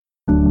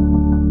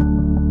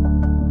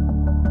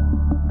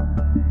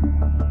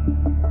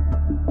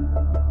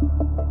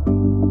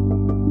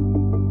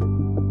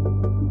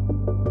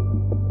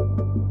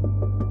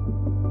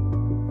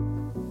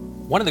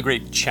One of the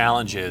great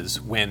challenges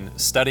when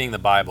studying the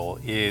Bible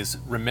is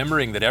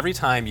remembering that every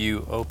time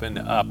you open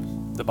up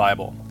the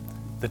Bible,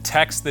 the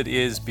text that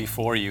is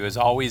before you is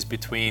always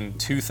between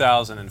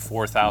 2,000 and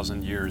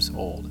 4,000 years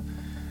old.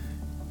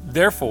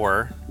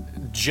 Therefore,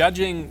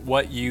 judging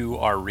what you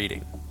are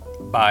reading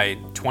by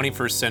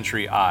 21st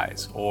century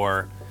eyes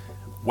or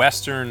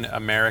Western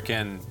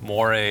American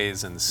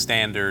mores and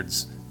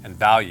standards and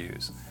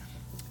values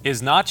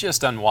is not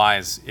just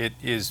unwise, it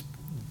is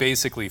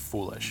basically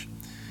foolish.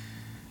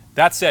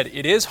 That said,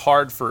 it is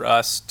hard for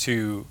us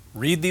to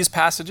read these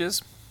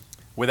passages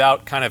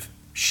without kind of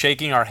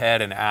shaking our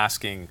head and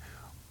asking,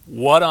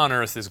 what on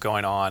earth is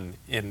going on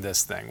in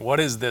this thing? What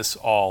is this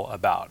all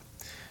about?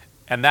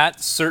 And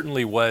that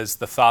certainly was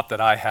the thought that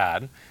I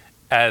had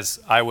as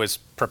I was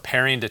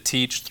preparing to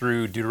teach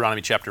through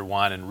Deuteronomy chapter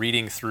 1 and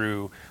reading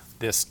through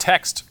this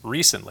text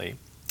recently.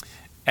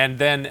 And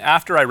then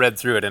after I read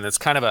through it, and it's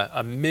kind of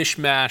a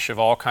mishmash of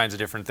all kinds of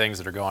different things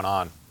that are going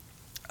on,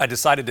 I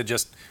decided to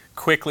just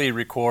quickly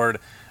record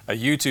a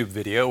YouTube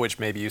video, which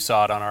maybe you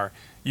saw it on our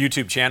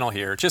YouTube channel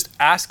here, just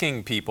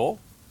asking people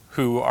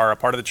who are a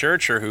part of the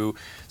church or who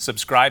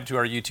subscribe to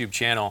our YouTube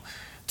channel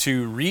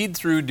to read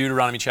through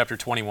Deuteronomy chapter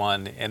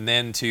 21 and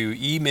then to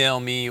email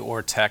me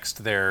or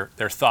text their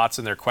thoughts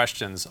and their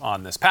questions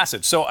on this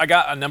passage. So I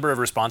got a number of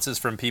responses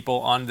from people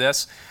on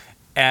this,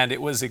 and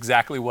it was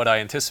exactly what I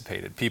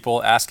anticipated.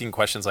 People asking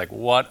questions like,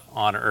 what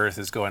on earth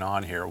is going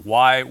on here?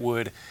 Why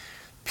would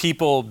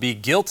people be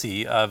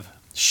guilty of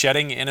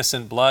shedding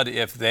innocent blood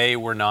if they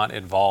were not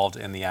involved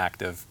in the act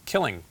of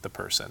killing the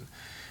person?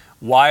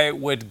 Why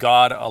would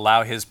God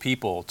allow his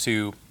people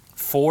to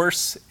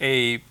force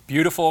a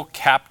beautiful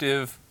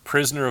captive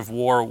prisoner of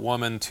war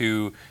woman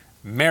to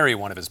marry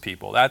one of his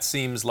people? That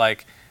seems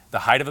like the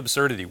height of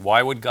absurdity.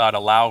 Why would God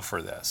allow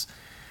for this?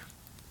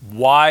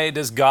 Why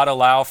does God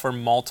allow for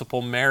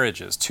multiple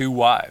marriages, two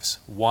wives,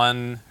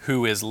 one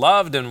who is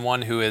loved and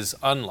one who is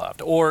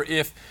unloved? Or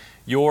if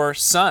your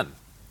son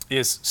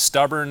is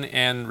stubborn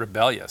and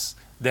rebellious,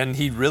 then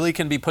he really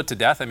can be put to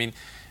death. I mean,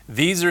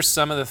 these are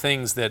some of the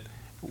things that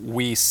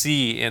we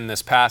see in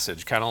this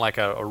passage, kind of like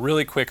a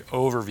really quick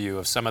overview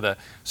of some of the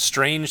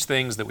strange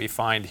things that we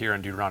find here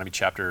in Deuteronomy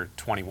chapter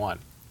 21.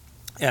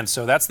 And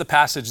so that's the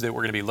passage that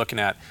we're going to be looking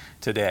at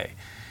today.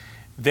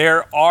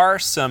 There are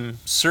some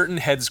certain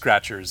head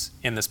scratchers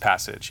in this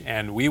passage,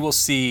 and we will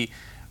see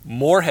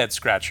more head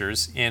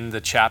scratchers in the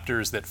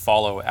chapters that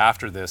follow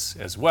after this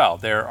as well.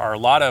 There are a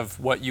lot of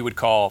what you would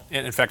call,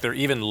 in fact, they're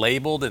even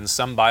labeled in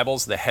some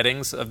Bibles, the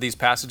headings of these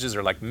passages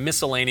are like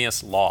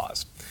miscellaneous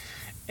laws.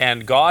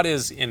 And God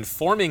is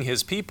informing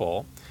his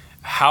people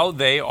how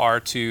they are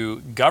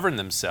to govern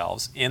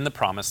themselves in the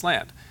promised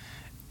land.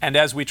 And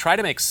as we try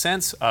to make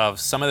sense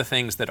of some of the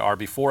things that are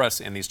before us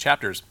in these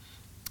chapters,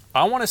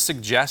 I want to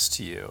suggest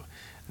to you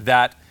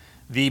that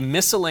the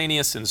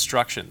miscellaneous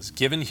instructions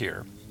given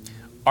here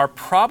are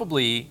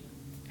probably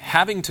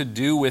having to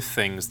do with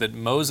things that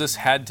Moses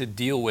had to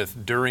deal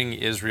with during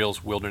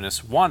Israel's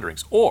wilderness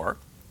wanderings, or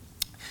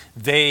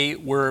they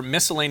were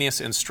miscellaneous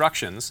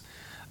instructions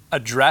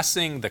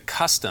addressing the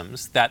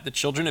customs that the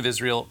children of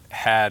Israel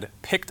had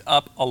picked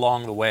up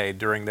along the way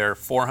during their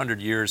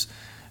 400 years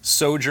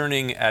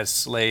sojourning as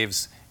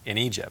slaves in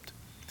Egypt.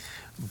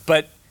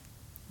 But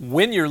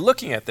when you're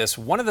looking at this,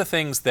 one of the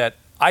things that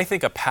I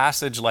think a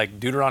passage like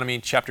Deuteronomy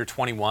chapter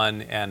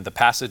 21 and the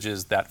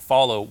passages that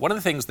follow, one of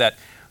the things that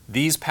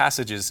these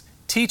passages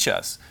teach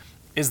us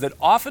is that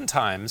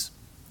oftentimes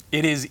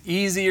it is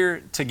easier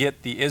to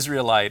get the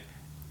Israelite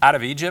out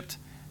of Egypt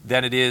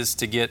than it is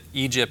to get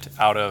Egypt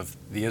out of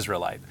the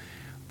Israelite.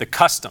 The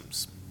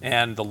customs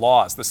and the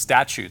laws, the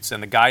statutes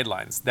and the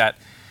guidelines that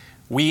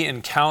we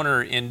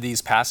encounter in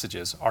these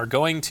passages are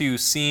going to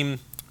seem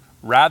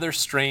rather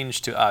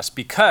strange to us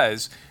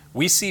because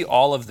we see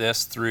all of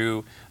this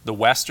through the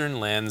Western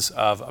lens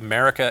of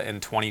America in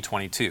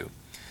 2022.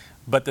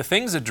 But the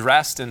things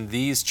addressed in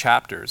these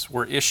chapters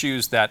were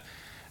issues that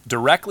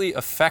directly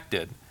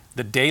affected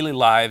the daily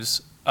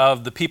lives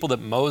of the people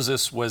that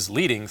Moses was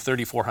leading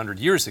 3,400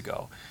 years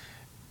ago.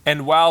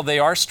 And while they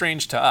are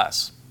strange to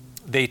us,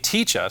 they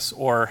teach us,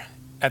 or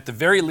at the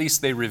very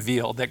least they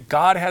reveal, that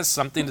God has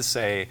something to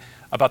say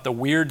about the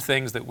weird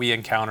things that we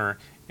encounter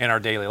in our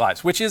daily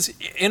lives, which is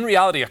in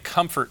reality a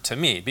comfort to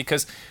me,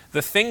 because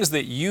the things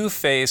that you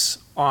face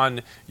on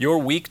your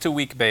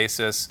week-to-week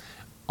basis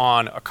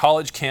on a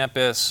college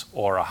campus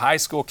or a high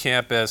school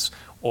campus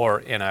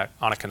or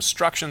on a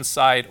construction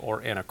site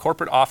or in a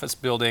corporate office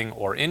building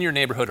or in your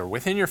neighborhood or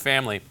within your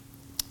family,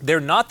 they're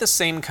not the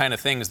same kind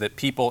of things that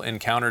people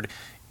encountered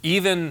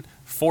even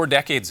 4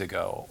 decades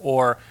ago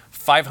or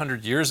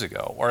 500 years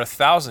ago or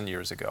 1,000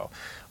 years ago.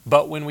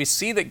 But when we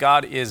see that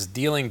God is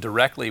dealing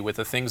directly with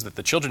the things that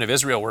the children of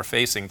Israel were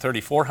facing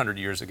 3,400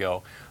 years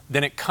ago,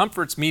 then it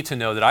comforts me to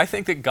know that I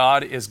think that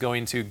God is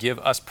going to give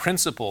us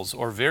principles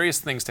or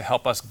various things to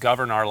help us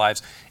govern our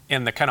lives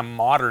in the kind of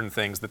modern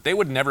things that they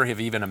would never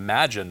have even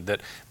imagined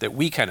that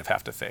we kind of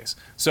have to face.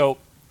 So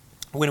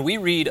when we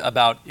read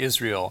about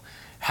Israel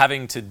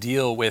having to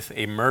deal with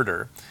a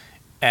murder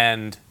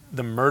and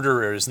the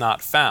murderer is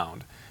not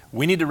found,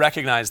 we need to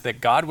recognize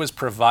that God was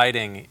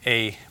providing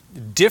a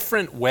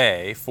different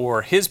way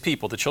for his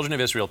people, the children of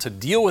Israel, to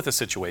deal with a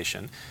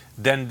situation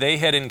than they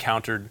had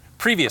encountered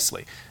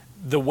previously.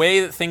 The way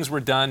that things were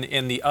done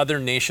in the other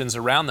nations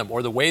around them,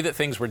 or the way that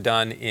things were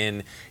done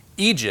in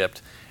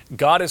Egypt,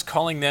 God is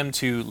calling them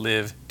to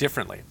live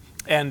differently.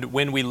 And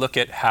when we look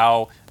at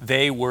how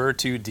they were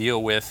to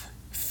deal with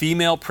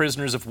female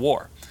prisoners of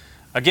war,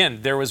 again,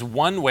 there was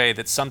one way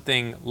that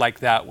something like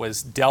that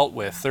was dealt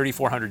with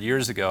 3,400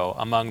 years ago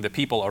among the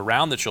people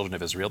around the children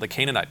of Israel, the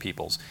Canaanite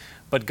peoples.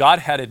 But God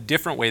had a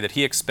different way that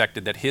he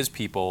expected that his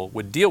people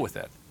would deal with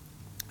it.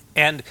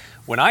 And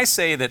when I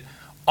say that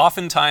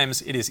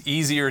oftentimes it is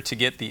easier to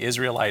get the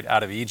Israelite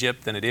out of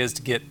Egypt than it is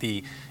to get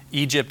the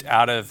Egypt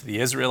out of the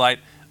Israelite,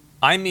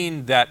 I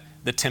mean that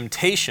the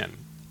temptation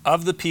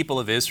of the people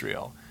of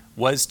Israel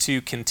was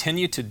to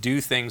continue to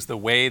do things the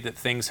way that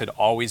things had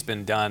always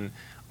been done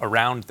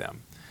around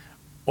them,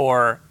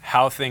 or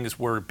how things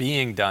were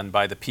being done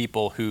by the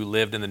people who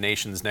lived in the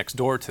nations next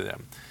door to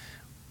them.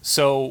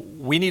 So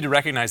we need to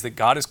recognize that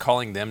God is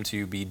calling them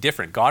to be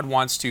different. God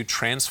wants to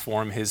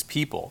transform his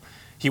people.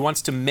 He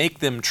wants to make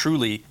them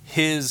truly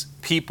his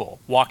people,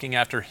 walking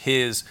after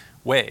his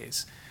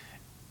ways.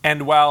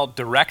 And while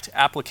direct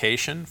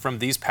application from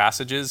these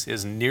passages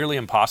is nearly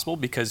impossible,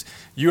 because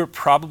you're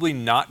probably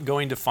not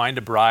going to find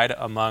a bride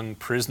among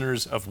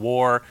prisoners of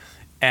war,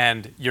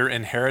 and your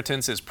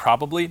inheritance is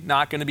probably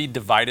not going to be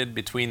divided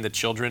between the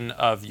children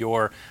of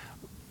your,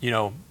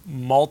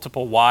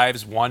 multiple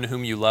wives, one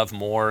whom you love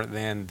more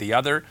than the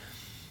other.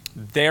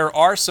 There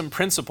are some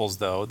principles,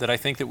 though, that I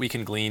think that we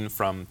can glean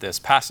from this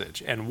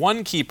passage. And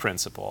one key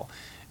principle,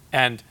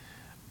 and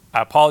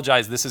I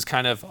apologize, this is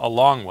kind of a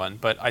long one,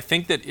 but I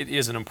think that it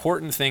is an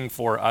important thing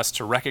for us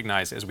to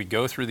recognize as we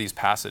go through these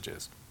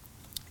passages,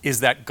 is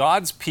that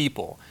God's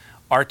people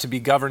are to be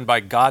governed by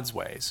God's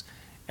ways,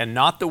 and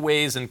not the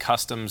ways and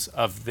customs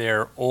of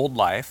their old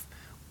life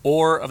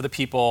or of the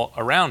people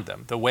around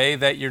them. The way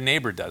that your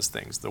neighbor does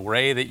things, the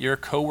way that your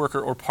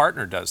coworker or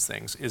partner does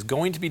things is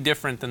going to be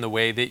different than the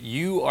way that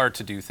you are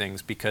to do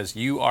things, because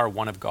you are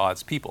one of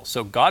God's people.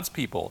 So God's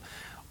people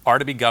are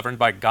to be governed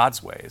by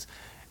God's ways,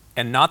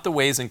 and not the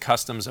ways and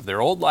customs of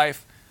their old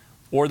life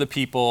or the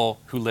people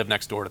who live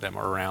next door to them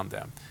or around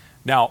them.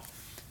 Now,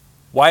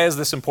 why is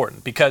this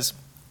important? Because,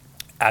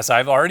 as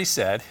I've already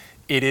said,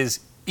 it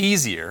is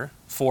easier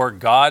for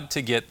God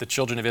to get the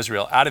children of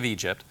Israel out of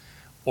Egypt,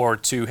 or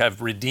to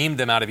have redeemed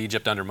them out of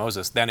Egypt under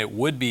Moses, than it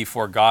would be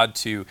for God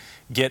to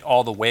get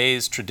all the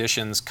ways,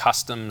 traditions,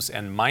 customs,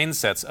 and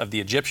mindsets of the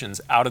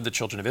Egyptians out of the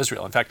children of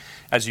Israel. In fact,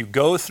 as you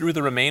go through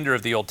the remainder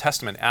of the Old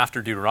Testament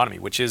after Deuteronomy,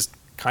 which is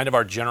kind of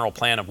our general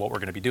plan of what we're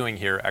going to be doing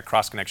here at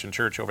Cross Connection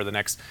Church over the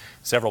next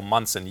several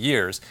months and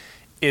years,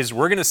 is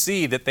we're going to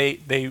see that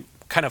they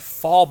kind of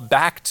fall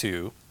back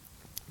to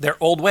their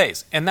old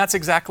ways. And that's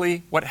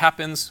exactly what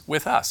happens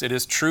with us. It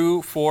is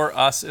true for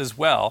us as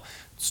well.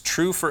 It's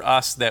true for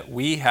us that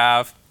we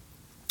have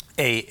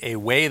a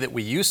way that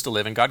we used to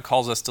live, and God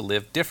calls us to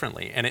live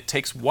differently. And it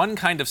takes one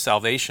kind of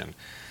salvation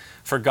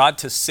for God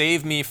to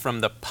save me from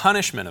the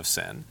punishment of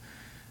sin.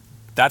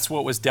 That's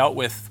what was dealt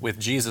with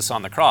Jesus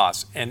on the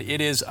cross. And it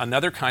is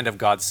another kind of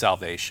God's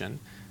salvation,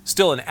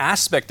 still an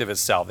aspect of his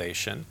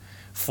salvation,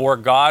 for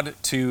God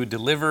to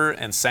deliver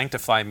and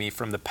sanctify me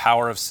from the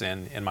power of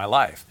sin in my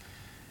life.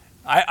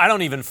 I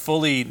don't even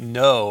fully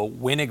know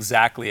when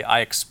exactly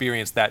I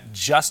experienced that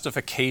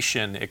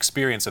justification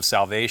experience of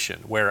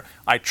salvation, where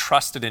I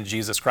trusted in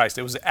Jesus Christ.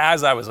 It was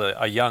as I was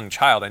a young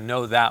child. I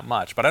know that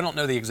much, but I don't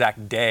know the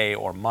exact day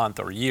or month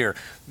or year.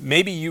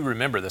 Maybe you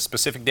remember the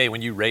specific day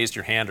when you raised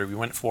your hand, or you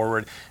went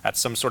forward at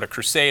some sort of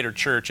crusade or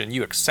church and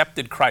you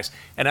accepted Christ.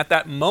 And at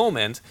that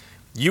moment,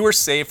 you were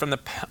saved from the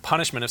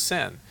punishment of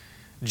sin.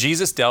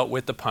 Jesus dealt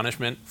with the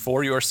punishment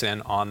for your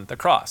sin on the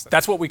cross.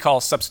 That's what we call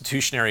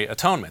substitutionary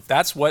atonement.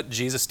 That's what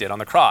Jesus did on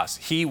the cross.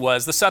 He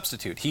was the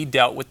substitute. He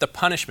dealt with the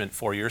punishment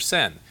for your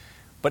sin.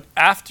 But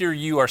after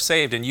you are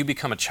saved and you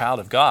become a child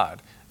of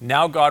God,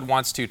 now God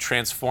wants to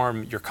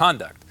transform your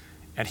conduct,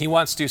 and he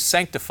wants to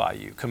sanctify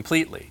you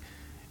completely.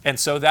 And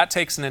so that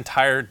takes an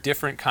entire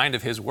different kind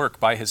of his work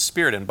by his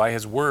Spirit and by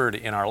his word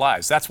in our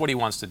lives. That's what he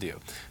wants to do.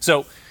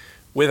 So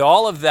with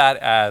all of that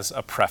as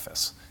a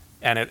preface,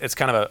 and it's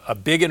kind of a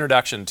big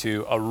introduction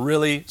to a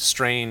really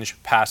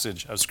strange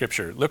passage of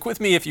Scripture. Look with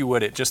me, if you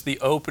would, at just the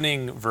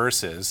opening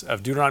verses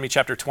of Deuteronomy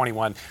chapter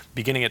 21,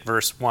 beginning at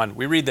verse 1.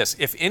 We read this: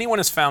 "If anyone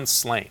is found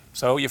slain,"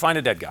 so you find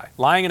a dead guy,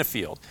 "lying in a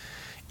field,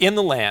 in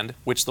the land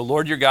which the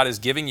Lord your God is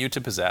giving you to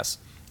possess,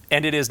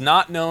 and it is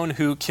not known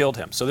who killed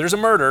him." So there's a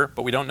murder,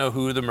 but we don't know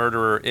who the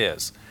murderer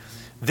is.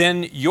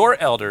 "Then your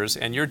elders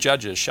and your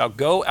judges shall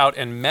go out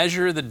and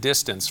measure the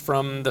distance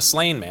from the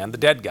slain man," the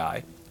dead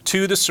guy,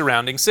 "to the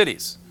surrounding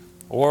cities,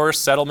 or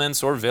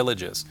settlements, or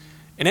villages.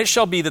 And it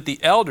shall be that the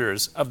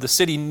elders of the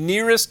city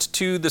nearest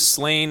to the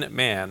slain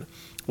man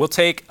will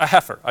take a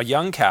heifer, a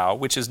young cow,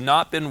 which has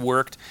not been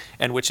worked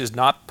and which has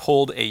not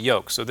pulled a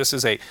yoke." So this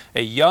is a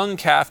young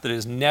calf that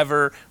has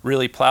never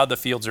really plowed the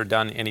fields or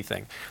done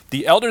anything.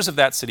 "The elders of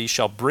that city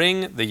shall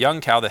bring the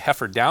young cow, the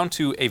heifer, down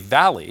to a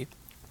valley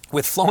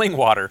with flowing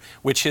water,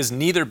 which has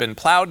neither been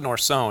plowed nor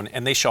sown,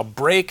 and they shall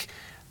break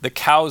the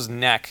cow's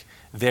neck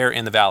there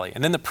in the valley.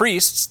 And then the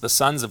priests, the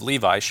sons of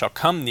Levi, shall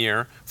come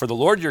near, for the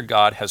Lord your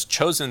God has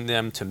chosen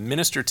them to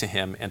minister to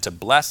him and to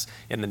bless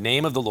in the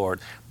name of the Lord.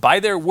 By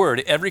their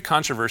word, every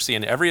controversy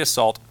and every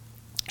assault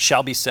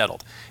shall be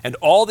settled. And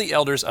all the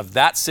elders of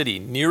that city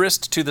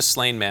nearest to the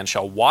slain man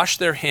shall wash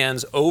their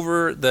hands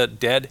over the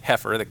dead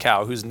heifer, the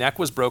cow, whose neck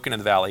was broken in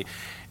the valley.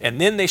 And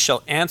then they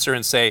shall answer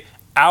and say,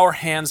 our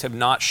hands have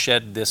not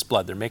shed this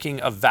blood. They're making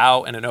a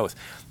vow and an oath.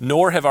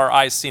 Nor have our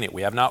eyes seen it.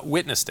 We have not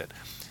witnessed it.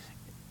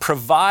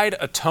 Provide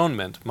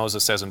atonement,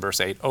 Moses says in verse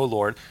 8, O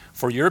Lord,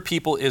 for your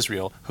people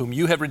Israel, whom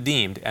you have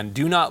redeemed, and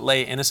do not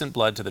lay innocent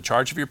blood to the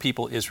charge of your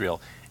people Israel.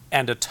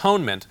 And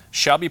atonement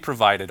shall be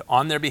provided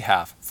on their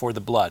behalf for the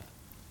blood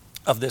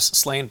of this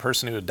slain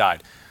person who had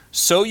died.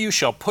 So you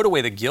shall put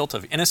away the guilt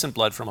of innocent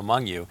blood from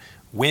among you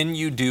when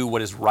you do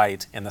what is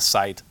right in the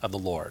sight of the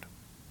Lord.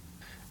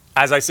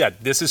 As I said,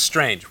 this is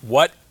strange.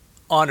 What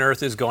on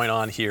earth is going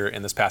on here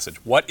in this passage?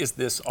 What is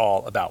this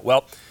all about?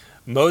 Well,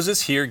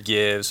 Moses here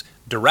gives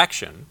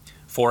direction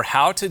for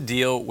how to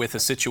deal with a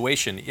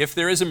situation if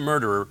there is a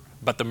murderer,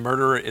 but the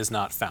murderer is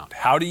not found.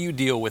 How do you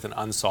deal with an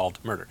unsolved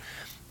murder?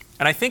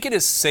 And I think it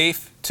is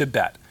safe to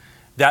bet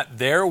that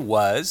there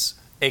was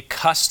a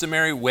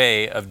customary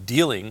way of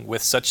dealing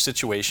with such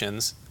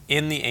situations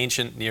in the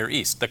ancient Near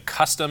East, the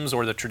customs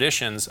or the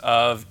traditions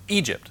of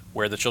Egypt,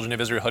 where the children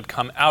of Israel had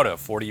come out of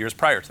 40 years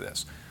prior to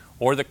this,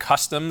 or the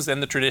customs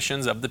and the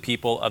traditions of the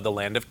people of the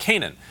land of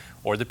Canaan,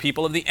 or the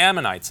people of the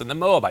Ammonites and the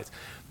Moabites.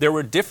 There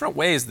were different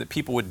ways that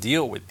people would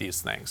deal with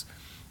these things.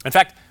 In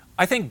fact,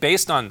 I think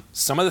based on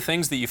some of the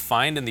things that you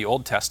find in the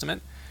Old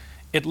Testament,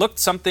 it looked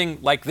something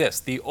like this.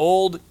 The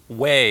old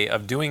way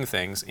of doing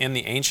things in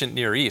the ancient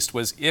Near East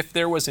was if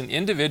there was an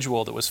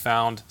individual that was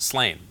found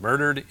slain,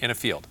 murdered in a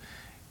field,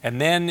 and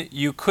then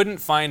you couldn't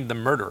find the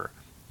murderer,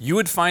 you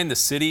would find the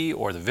city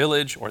or the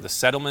village or the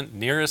settlement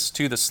nearest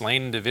to the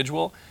slain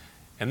individual,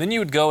 and then you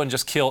would go and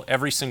just kill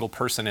every single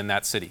person in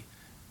that city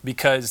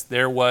because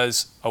there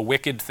was a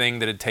wicked thing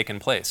that had taken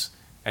place,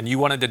 and you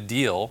wanted to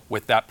deal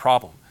with that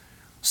problem.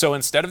 So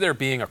instead of there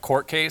being a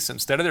court case,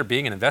 instead of there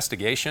being an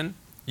investigation,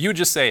 you would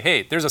just say,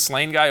 hey, there's a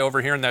slain guy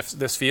over here in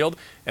this field,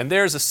 and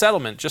there's a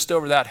settlement just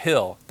over that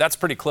hill. That's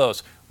pretty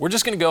close. We're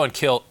just going to go and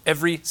kill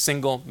every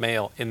single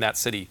male in that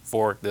city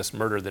for this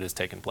murder that has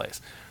taken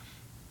place.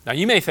 Now,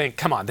 you may think,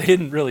 come on, they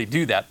didn't really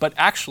do that. But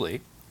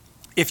actually,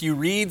 if you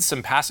read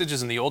some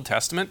passages in the Old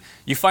Testament,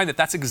 you find that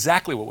that's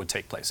exactly what would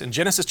take place. In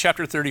Genesis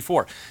chapter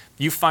 34,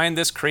 you find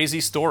this crazy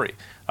story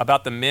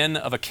about the men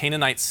of a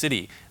Canaanite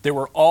city. They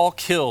were all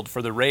killed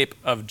for the rape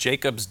of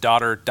Jacob's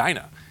daughter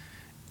Dinah.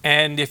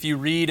 And if you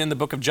read in the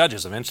book of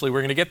Judges, eventually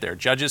we're going to get there,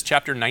 Judges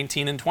chapter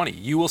 19 and 20,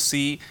 you will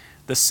see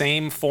the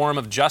same form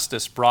of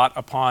justice brought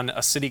upon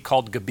a city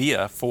called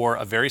Gibeah for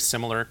a very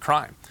similar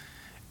crime.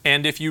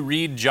 And if you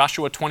read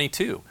Joshua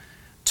 22,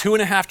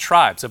 2.5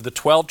 tribes of the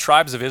 12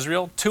 tribes of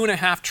Israel,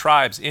 2.5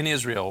 tribes in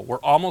Israel were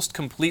almost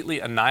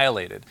completely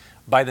annihilated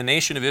by the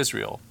nation of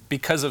Israel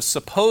because of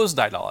supposed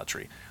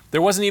idolatry.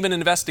 There wasn't even an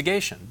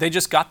investigation. They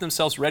just got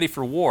themselves ready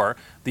for war.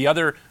 The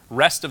other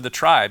rest of the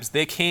tribes,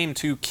 they came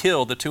to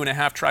kill the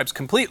 2.5 tribes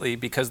completely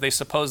because they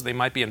supposed they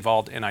might be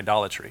involved in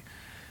idolatry.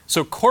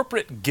 So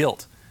corporate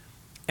guilt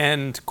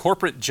and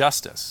corporate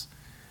justice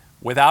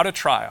without a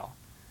trial,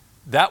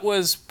 that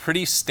was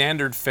pretty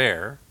standard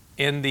fare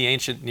in the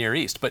ancient Near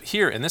East. But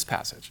here in this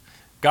passage,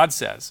 God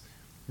says,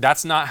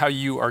 that's not how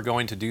you are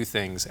going to do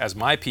things as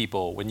my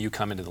people when you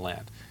come into the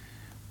land.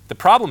 The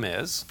problem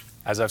is,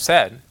 as I've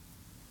said,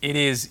 it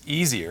is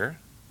easier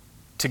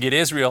to get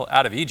Israel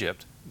out of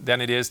Egypt than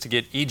it is to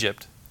get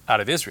Egypt out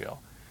of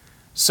Israel.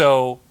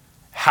 So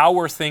how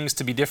were things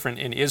to be different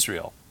in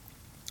Israel?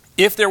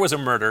 If there was a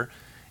murder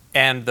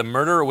and the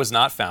murderer was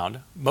not found,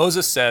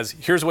 Moses says,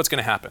 here's what's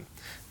going to happen.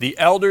 The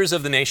elders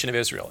of the nation of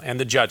Israel and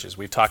the judges,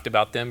 we've talked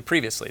about them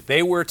previously,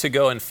 they were to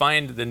go and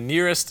find the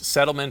nearest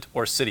settlement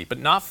or city, but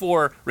not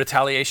for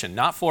retaliation,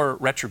 not for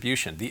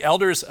retribution. The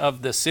elders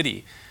of the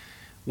city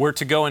were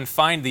to go and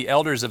find the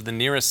elders of the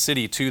nearest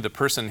city to the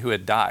person who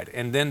had died.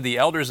 And then the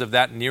elders of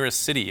that nearest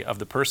city of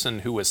the person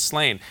who was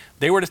slain,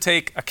 they were to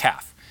take a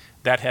calf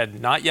that had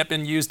not yet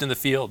been used in the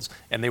fields,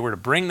 and they were to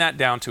bring that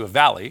down to a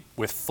valley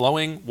with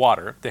flowing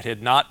water that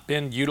had not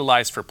been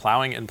utilized for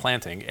plowing and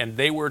planting, and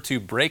they were to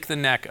break the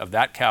neck of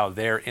that cow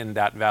there in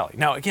that valley.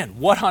 Now, again,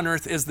 what on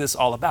earth is this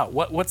all about?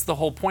 What's the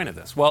whole point of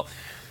this? Well,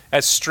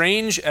 as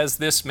strange as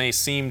this may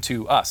seem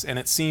to us, and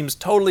it seems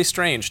totally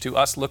strange to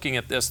us looking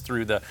at this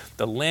through the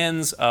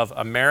lens of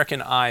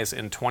American eyes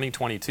in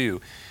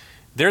 2022,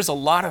 there's a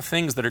lot of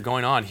things that are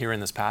going on here in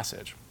this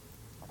passage.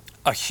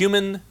 A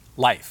human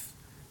life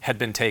had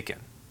been taken.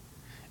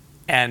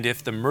 And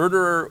if the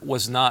murderer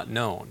was not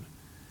known,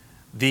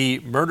 the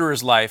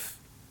murderer's life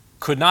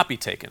could not be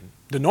taken.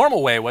 The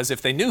normal way was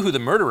if they knew who the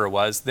murderer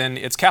was, then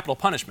it's capital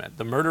punishment.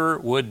 The murderer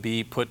would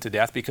be put to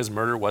death because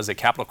murder was a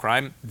capital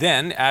crime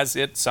then, as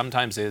it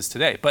sometimes is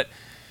today. But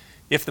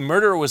if the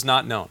murderer was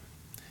not known,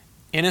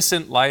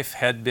 innocent life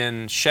had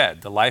been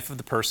shed, the life of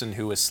the person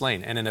who was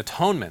slain, and an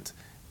atonement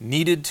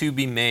needed to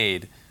be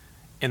made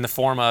in the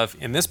form of,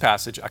 in this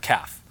passage, a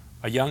calf,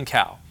 a young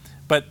cow.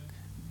 But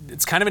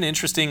it's kind of an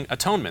interesting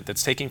atonement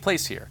that's taking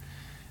place here.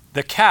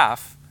 The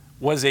calf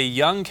was a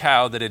young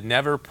cow that had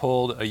never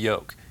pulled a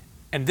yoke.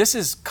 And this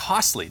is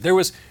costly. There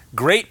was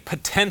great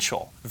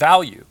potential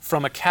value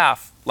from a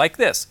calf like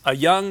this, a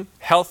young,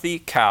 healthy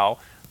cow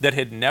that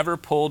had never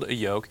pulled a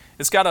yoke.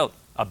 It's got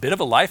a bit of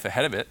a life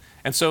ahead of it.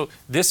 And so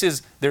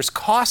there's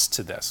cost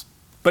to this.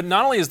 But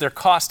not only is there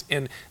cost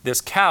in this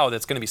cow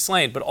that's going to be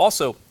slain, but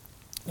also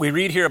we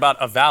read here about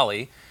a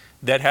valley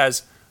that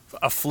has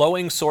a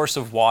flowing source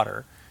of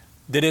water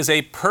that is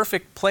a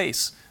perfect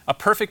place, a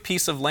perfect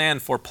piece of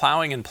land for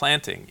plowing and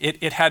planting.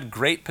 It had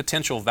great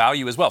potential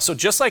value as well. So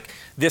just like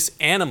this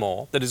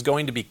animal that is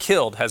going to be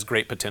killed has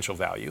great potential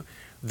value,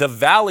 the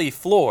valley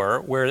floor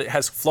where it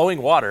has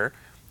flowing water,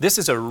 this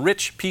is a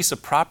rich piece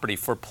of property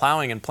for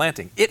plowing and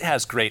planting. It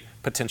has great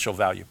potential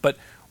value. But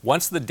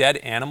once the dead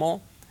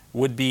animal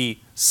would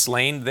be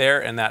slain there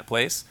in that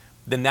place,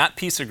 then that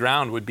piece of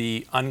ground would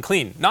be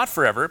unclean. Not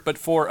forever, but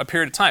for a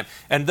period of time.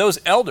 And those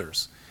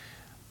elders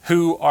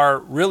who are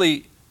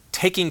really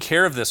taking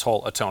care of this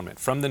whole atonement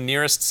from the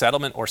nearest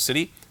settlement or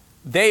city,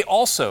 they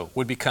also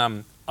would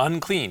become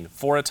unclean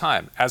for a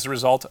time as a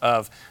result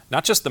of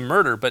not just the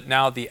murder, but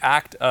now the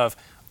act of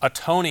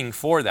atoning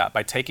for that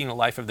by taking the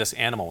life of this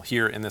animal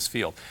here in this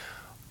field.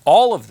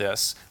 All of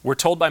this, we're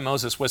told by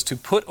Moses, was to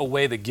put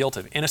away the guilt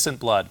of innocent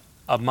blood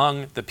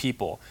among the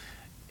people,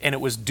 and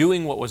it was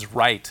doing what was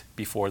right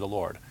before the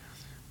Lord.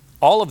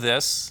 All of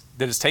this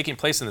that is taking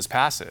place in this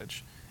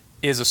passage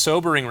is a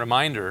sobering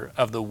reminder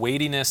of the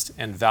weightiness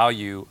and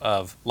value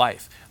of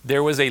life.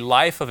 There was a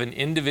life of an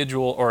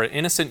individual or an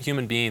innocent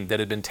human being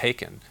that had been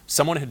taken.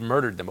 Someone had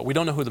murdered them, but we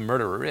don't know who the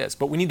murderer is.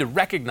 But we need to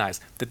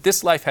recognize that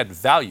this life had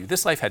value.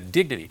 This life had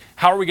dignity.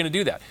 How are we going to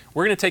do that?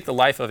 We're going to take the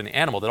life of an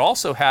animal that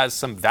also has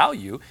some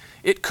value.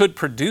 It could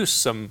produce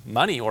some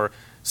money or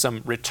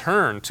some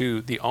return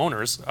to the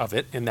owners of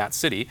it in that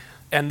city.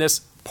 And this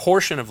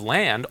portion of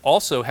land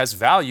also has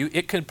value.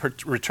 It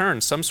could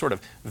return some sort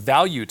of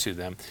value to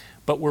them.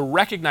 But we're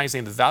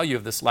recognizing the value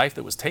of this life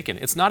that was taken.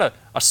 It's not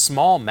a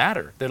small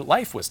matter that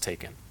life was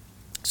taken.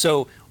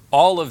 So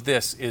all of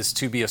this is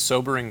to be a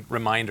sobering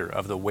reminder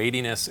of the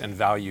weightiness and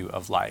value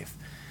of life.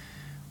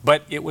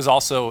 But it was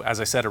also, as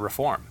I said, a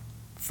reform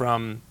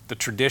from the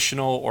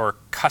traditional or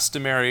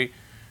customary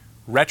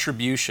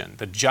retribution,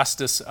 the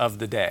justice of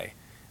the day,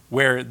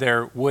 where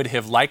there would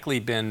have likely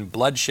been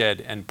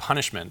bloodshed and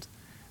punishment.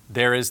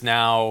 There is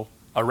now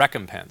a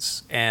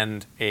recompense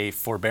and a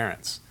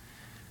forbearance.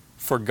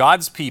 For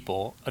God's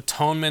people,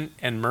 atonement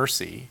and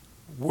mercy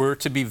were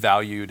to be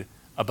valued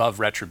above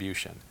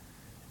retribution.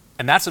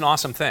 And that's an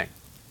awesome thing.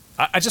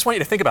 I just want you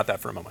to think about that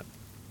for a moment.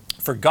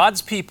 For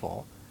God's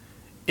people,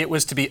 it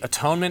was to be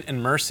atonement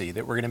and mercy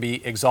that were going to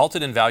be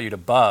exalted and valued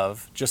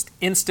above just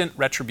instant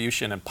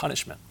retribution and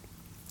punishment.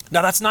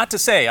 Now, that's not to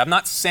say, I'm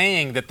not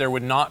saying that there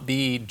would not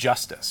be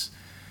justice.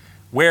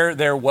 Where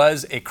there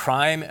was a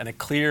crime and a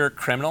clear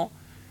criminal,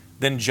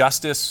 then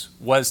justice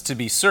was to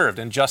be served,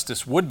 and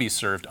justice would be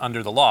served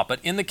under the law. But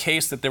in the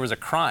case that there was a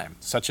crime,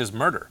 such as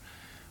murder,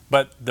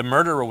 but the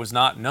murderer was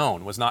not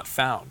known, was not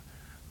found,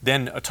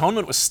 then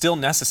atonement was still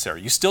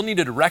necessary. You still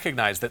needed to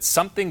recognize that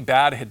something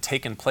bad had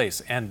taken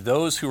place, and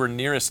those who were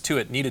nearest to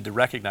it needed to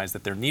recognize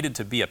that there needed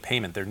to be a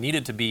payment, there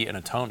needed to be an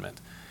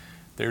atonement.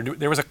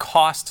 There was a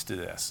cost to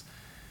this.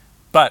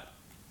 But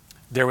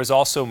there was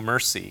also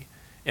mercy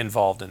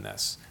involved in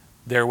this.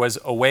 There was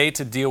a way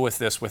to deal with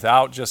this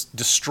without just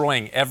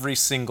destroying every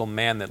single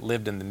man that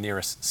lived in the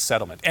nearest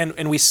settlement.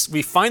 And we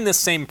find this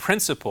same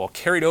principle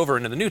carried over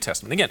into the New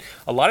Testament. Again,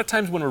 a lot of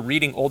times when we're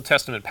reading Old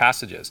Testament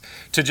passages,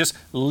 to just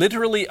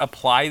literally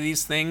apply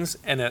these things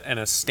in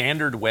a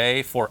standard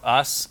way for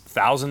us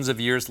thousands of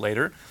years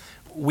later,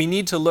 we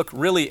need to look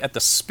really at the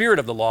spirit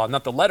of the law,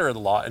 not the letter of the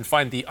law, and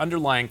find the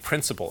underlying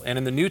principle. And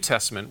in the New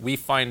Testament, we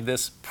find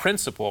this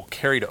principle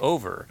carried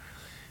over,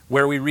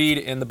 where we read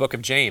in the book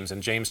of James,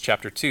 in James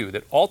chapter 2,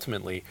 that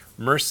ultimately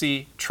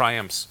mercy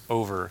triumphs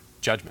over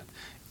judgment.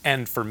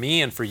 And for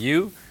me and for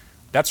you,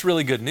 that's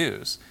really good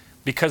news,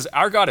 because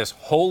our God is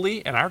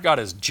holy and our God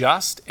is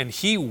just, and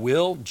he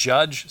will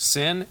judge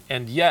sin.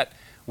 And yet,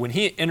 when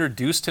he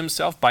introduced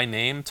himself by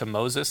name to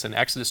Moses in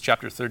Exodus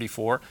chapter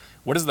 34,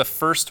 what is the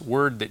first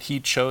word that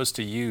he chose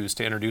to use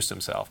to introduce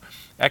himself?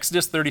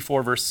 Exodus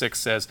 34 verse 6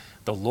 says,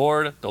 the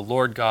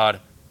Lord God,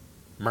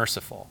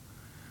 merciful.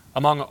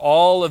 Among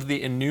all of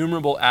the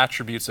innumerable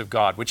attributes of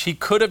God, which he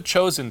could have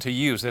chosen to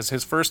use as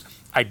his first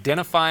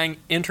identifying,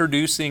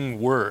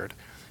 introducing word,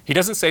 he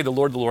doesn't say the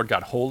Lord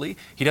God holy.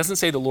 He doesn't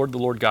say the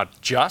Lord God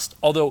just,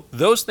 although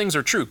those things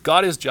are true.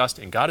 God is just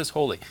and God is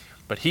holy.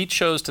 But he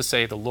chose to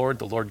say the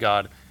Lord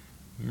God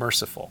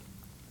merciful.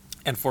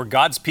 And for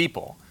God's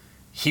people,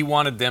 he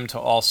wanted them to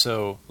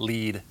also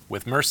lead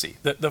with mercy.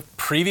 The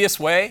previous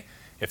way,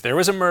 if there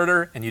was a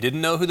murder and you didn't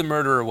know who the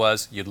murderer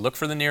was, you'd look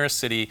for the nearest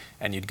city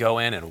and you'd go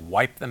in and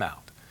wipe them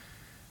out.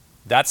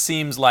 That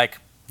seems like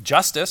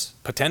justice,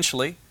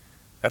 potentially.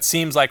 That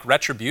seems like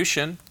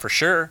retribution, for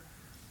sure.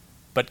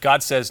 But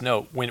God says,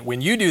 no,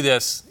 when you do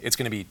this, it's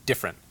going to be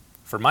different.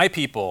 For my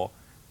people,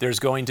 there's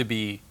going to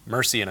be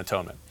mercy and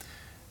atonement.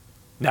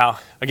 Now,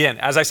 again,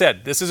 as I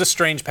said, this is a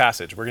strange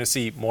passage. We're going to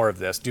see more of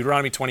this.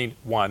 Deuteronomy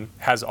 21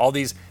 has all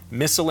these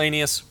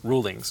miscellaneous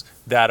rulings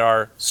that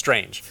are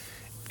strange.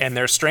 And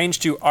they're strange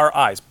to our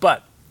eyes,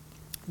 but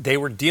they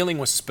were dealing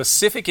with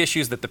specific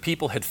issues that the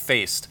people had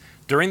faced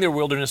during their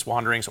wilderness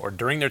wanderings or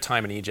during their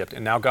time in Egypt.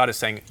 And now God is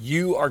saying,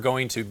 you are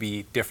going to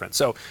be different.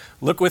 So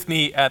look with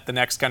me at the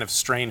next kind of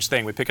strange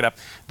thing. We pick it up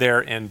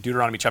there in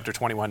Deuteronomy chapter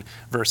 21,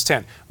 verse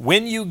 10.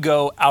 When you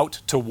go out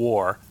to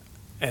war,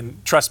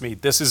 and trust me,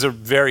 this is a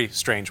very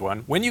strange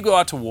one. When you go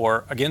out to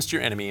war against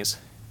your enemies,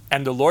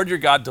 and the Lord your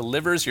God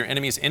delivers your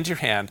enemies into your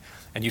hand,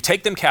 and you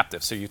take them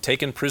captive, so you've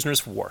taken prisoners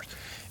of war,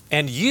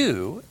 and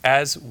you,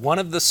 as one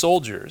of the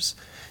soldiers,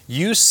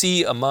 you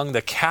see among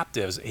the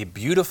captives a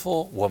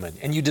beautiful woman,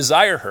 and you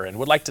desire her and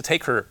would like to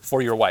take her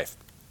for your wife.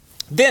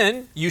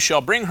 Then you shall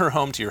bring her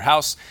home to your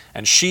house,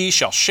 and she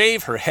shall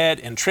shave her head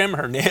and trim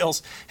her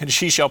nails, and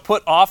she shall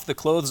put off the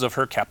clothes of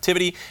her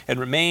captivity and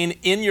remain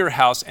in your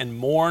house and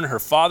mourn her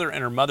father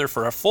and her mother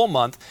for a full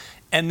month.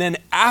 And then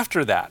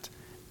after that,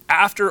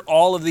 after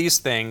all of these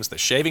things, the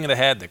shaving of the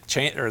head,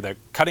 the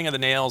cutting of the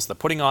nails, the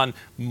putting on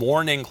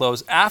mourning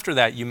clothes, after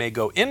that you may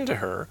go into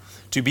her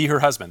to be her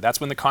husband. That's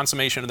when the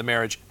consummation of the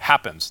marriage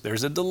happens.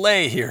 There's a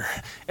delay here.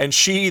 And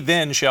she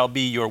then shall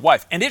be your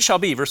wife. And it shall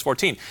be, verse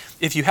 14,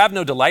 if you have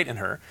no delight in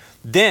her,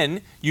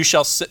 then you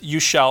shall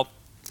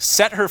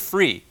set her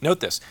free. Note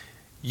this,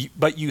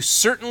 but you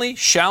certainly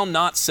shall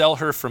not sell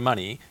her for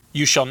money.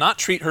 You shall not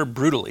treat her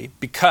brutally,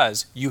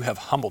 because you have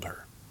humbled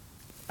her.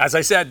 As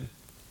I said,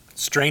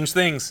 strange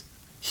things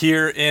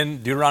here in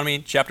Deuteronomy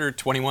chapter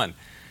 21.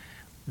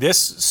 This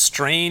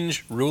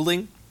strange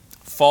ruling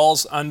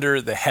falls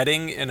under the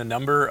heading in a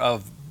number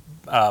of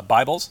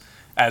Bibles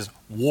as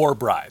war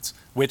brides,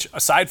 which,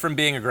 aside from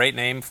being a great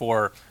name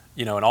for,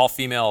 an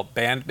all-female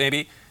band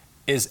maybe,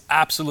 is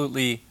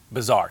absolutely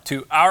bizarre.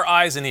 To our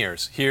eyes and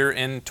ears here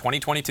in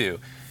 2022,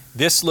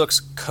 this looks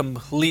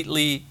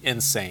completely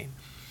insane.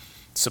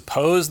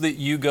 Suppose that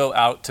you go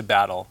out to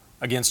battle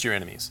against your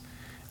enemies,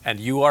 and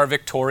you are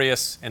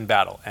victorious in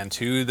battle, and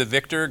to the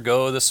victor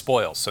go the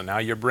spoils. So now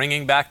you're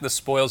bringing back the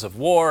spoils of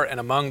war, and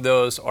among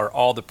those are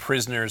all the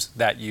prisoners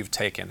that you've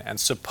taken. And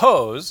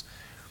suppose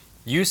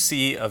you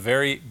see a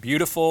very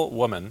beautiful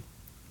woman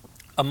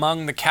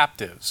among the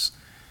captives,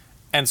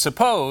 and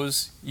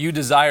suppose you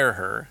desire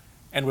her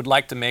and would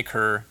like to make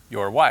her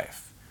your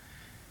wife.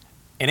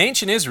 In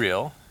ancient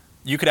Israel,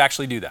 you could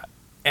actually do that.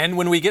 And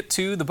when we get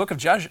to the book of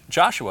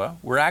Joshua,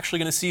 we're actually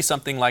going to see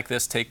something like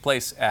this take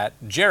place at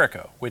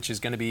Jericho, which is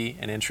going to be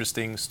an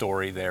interesting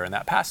story there in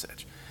that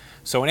passage.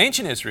 So in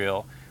ancient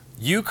Israel,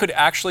 you could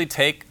actually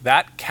take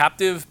that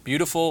captive,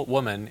 beautiful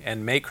woman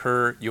and make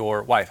her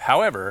your wife.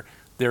 However,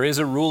 there is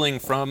a ruling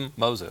from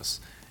Moses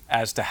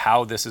as to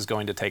how this is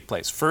going to take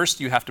place.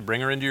 First, you have to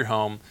bring her into your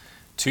home,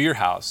 to your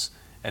house.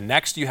 And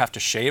next, you have to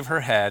shave her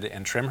head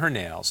and trim her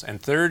nails.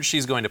 And third,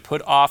 she's going to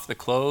put off the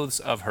clothes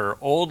of her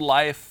old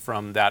life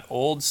from that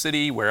old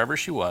city, wherever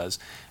she was.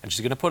 And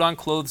she's going to put on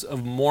clothes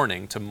of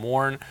mourning to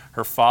mourn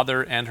her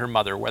father and her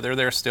mother, whether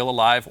they're still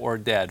alive or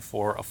dead.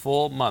 For a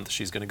full month,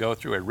 she's going to go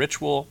through a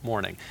ritual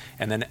mourning.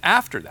 And then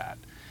after that,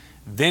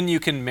 then you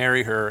can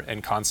marry her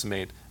and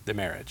consummate the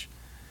marriage.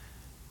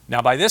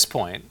 Now, by this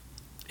point,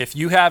 if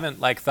you haven't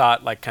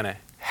thought kind of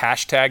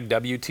hashtag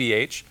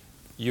WTH,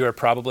 you are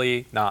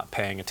probably not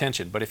paying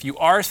attention. But if you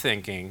are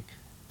thinking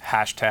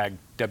hashtag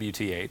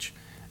WTH,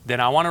 then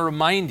I want to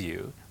remind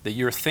you that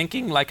you're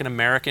thinking like an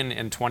American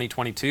in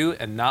 2022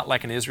 and not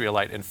like an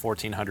Israelite in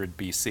 1400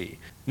 BC.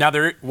 Now,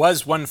 there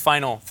was one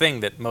final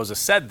thing that Moses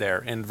said there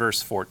in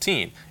verse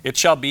 14. It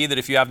shall be that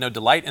if you have no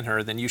delight in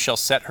her, then you shall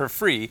set her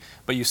free,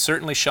 but you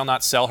certainly shall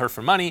not sell her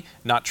for money,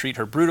 not treat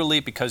her brutally,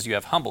 because you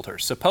have humbled her.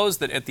 Suppose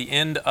that at the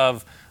end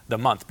of the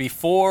month,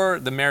 before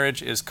the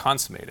marriage is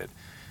consummated,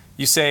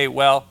 you say,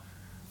 well,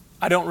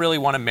 I don't really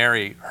want to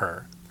marry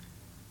her.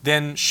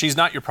 Then she's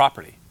not your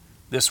property.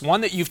 This one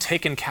that you've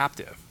taken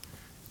captive,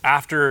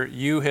 after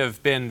you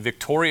have been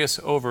victorious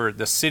over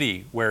the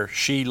city where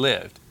she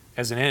lived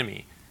as an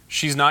enemy,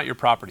 she's not your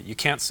property. You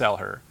can't sell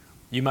her.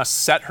 You must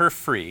set her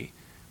free.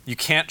 You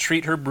can't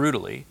treat her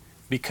brutally,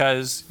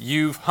 because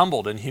you've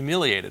humbled and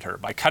humiliated her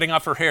by cutting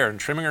off her hair and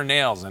trimming her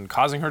nails and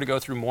causing her to go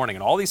through mourning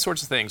and all these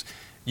sorts of things.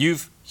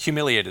 You've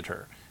humiliated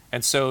her.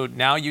 And so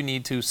now you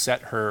need to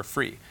set her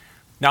free.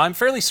 Now, I'm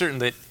fairly certain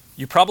that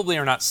you probably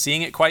are not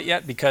seeing it quite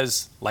yet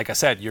because, like I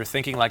said, you're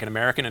thinking like an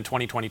American in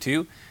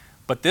 2022.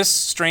 But this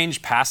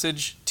strange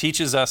passage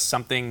teaches us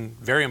something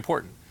very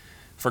important.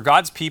 For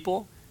God's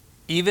people,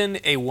 even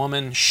a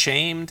woman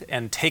shamed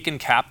and taken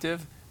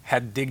captive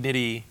had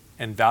dignity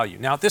and value.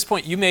 Now, at this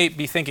point, you may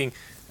be thinking,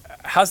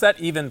 how's that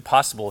even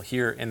possible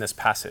here in this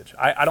passage?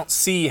 I don't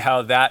see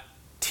how that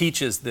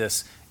teaches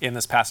this in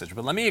this passage.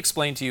 But let me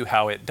explain to you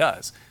how it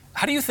does.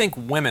 How do you think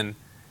women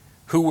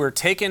who were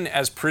taken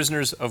as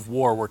prisoners of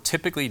war were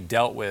typically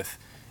dealt with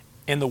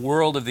in the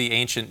world of the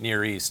ancient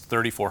Near East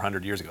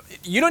 3,400 years ago?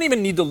 You don't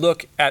even need to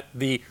look at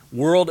the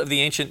world of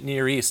the ancient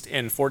Near East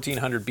in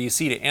 1400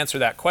 BC to answer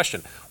that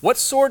question. What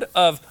sort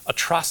of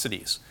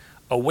atrocities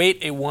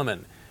await a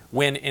woman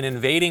when an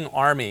invading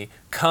army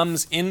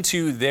comes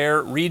into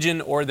their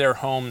region or their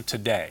home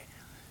today?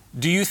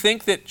 Do you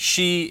think that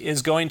she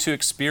is going to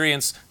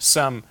experience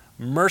some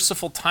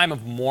merciful time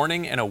of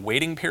mourning and a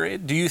waiting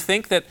period? Do you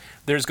think that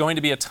there's going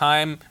to be a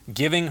time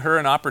giving her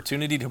an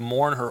opportunity to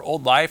mourn her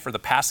old life or the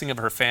passing of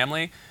her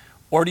family?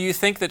 Or do you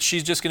think that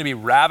she's just going to be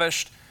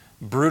ravished,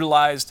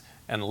 brutalized,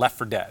 and left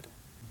for dead?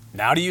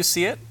 Now do you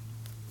see it?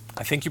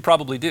 I think you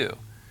probably do.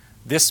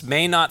 This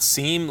may not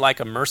seem like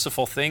a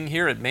merciful thing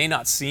here. It may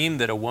not seem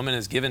that a woman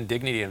is given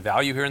dignity and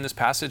value here in this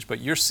passage,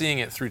 but you're seeing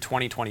it through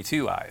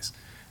 2022 eyes.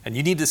 And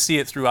you need to see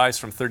it through eyes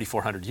from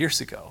 3,400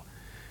 years ago.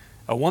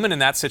 A woman in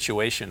that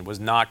situation was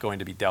not going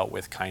to be dealt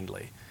with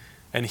kindly.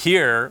 And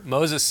here,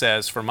 Moses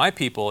says, for my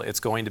people, it's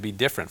going to be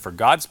different. For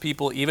God's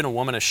people, even a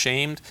woman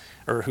ashamed,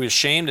 or who is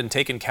shamed and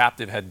taken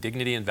captive, had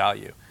dignity and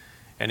value.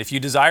 And if you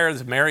desire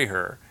to marry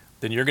her,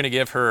 then you're going to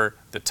give her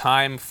the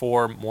time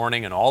for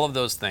mourning and all of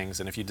those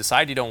things. And if you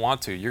decide you don't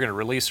want to, you're going to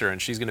release her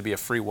and she's going to be a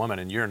free woman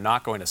and you're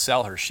not going to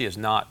sell her. She is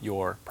not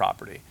your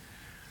property.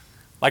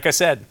 Like I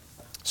said,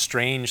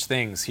 strange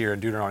things here in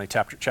Deuteronomy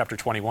chapter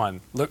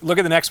 21. Look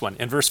at the next one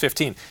in verse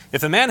 15.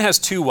 If a man has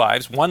two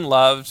wives, one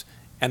loved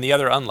and the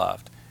other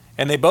unloved,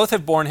 and they both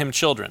have borne him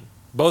children,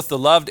 both the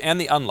loved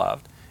and the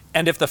unloved,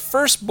 and if the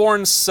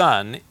firstborn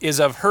son is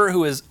of her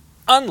who is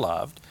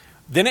unloved,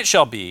 then it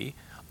shall be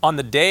on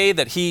the day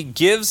that he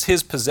gives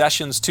his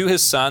possessions to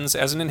his sons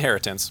as an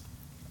inheritance,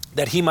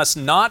 that he must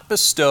not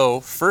bestow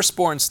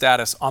firstborn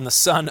status on the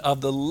son of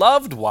the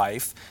loved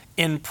wife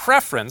in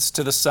preference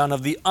to the son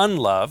of the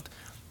unloved,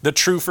 the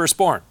true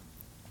firstborn.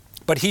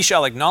 But he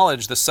shall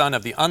acknowledge the son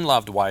of the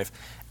unloved wife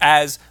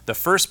as the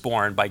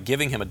firstborn by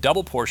giving him a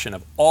double portion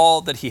of all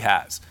that he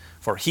has.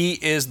 For he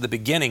is the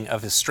beginning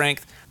of his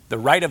strength. The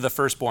right of the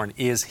firstborn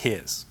is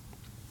his.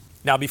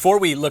 Now, before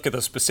we look at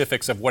the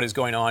specifics of what is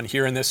going on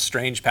here in this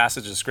strange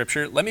passage of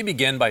Scripture, let me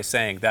begin by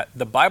saying that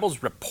the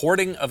Bible's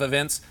reporting of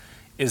events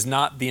is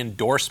not the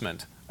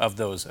endorsement of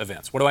those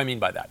events. What do I mean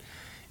by that?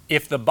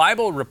 If the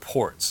Bible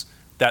reports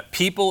that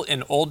people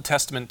in Old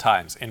Testament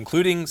times,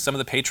 including some of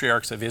the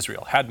patriarchs of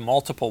Israel, had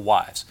multiple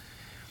wives,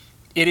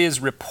 it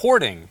is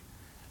reporting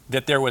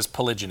that there was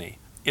polygyny.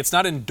 It's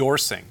not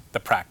endorsing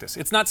the practice.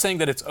 It's not saying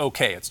that it's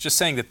okay. It's just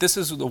saying that this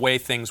is the way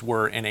things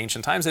were in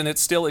ancient times and it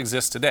still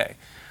exists today.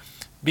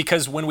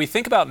 Because when we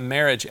think about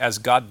marriage as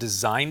God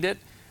designed it,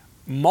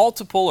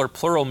 multiple or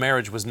plural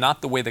marriage was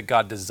not the way that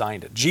God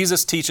designed it.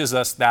 Jesus teaches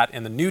us that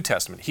in the New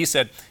Testament. He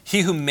said,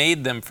 he who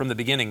made them from the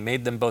beginning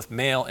made them both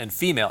male and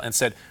female, and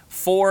said,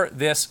 for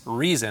this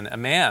reason, a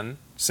man,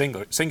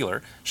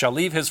 singular, shall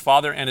leave his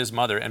father and his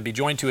mother and be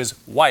joined to his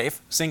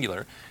wife,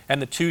 singular,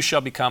 and the two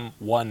shall become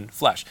one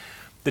flesh.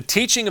 The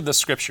teaching of the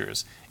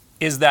Scriptures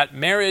is that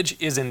marriage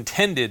is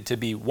intended to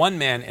be one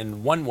man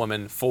and one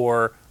woman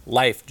for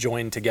life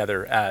joined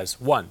together as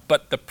one.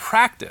 But the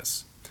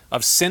practice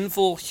of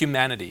sinful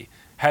humanity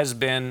has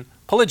been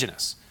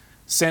polygynous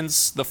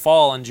since the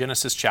fall in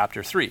Genesis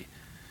chapter 3.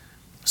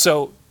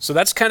 So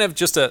that's kind of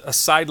just a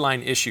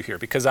sideline issue here,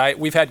 because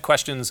we've had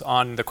questions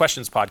on the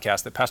Questions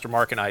podcast that Pastor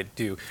Mark and I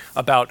do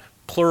about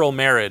plural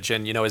marriage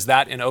and, is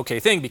that an okay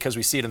thing because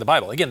we see it in the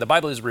Bible? Again, the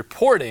Bible is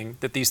reporting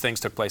that these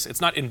things took place.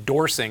 It's not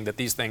endorsing that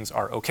these things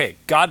are okay.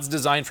 God's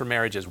design for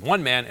marriage is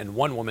one man and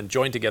one woman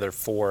joined together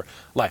for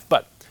life.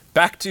 But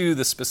back to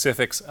the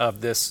specifics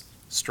of this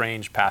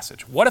strange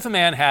passage. What if a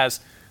man has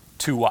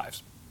two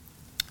wives?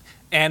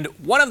 And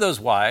one of those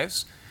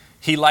wives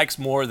he likes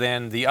more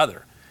than the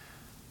other.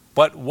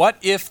 But what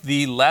if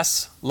the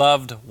less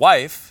loved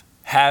wife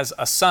has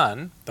a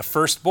son, the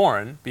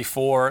firstborn,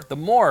 before the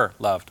more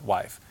loved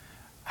wife?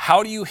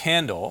 How do you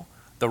handle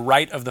the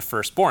right of the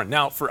firstborn?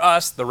 Now, for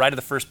us, the right of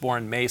the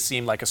firstborn may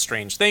seem like a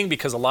strange thing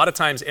because a lot of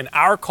times in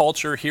our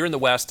culture here in the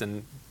West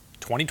in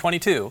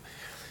 2022,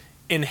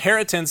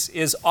 inheritance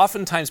is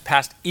oftentimes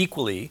passed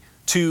equally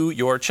to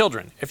your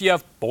children. If you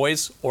have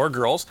boys or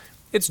girls,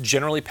 it's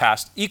generally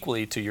passed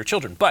equally to your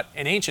children. But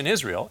in ancient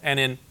Israel and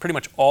in pretty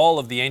much all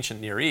of the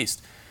ancient Near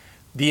East,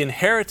 the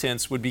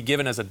inheritance would be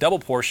given as a double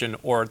portion,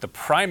 or the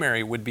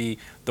primary would be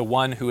the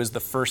one who is the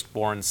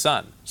firstborn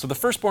son. So the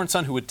firstborn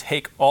son who would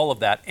take all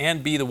of that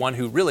and be the one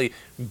who really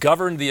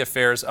governed the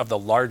affairs of the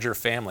larger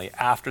family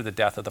after the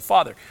death of the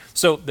father.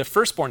 So the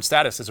firstborn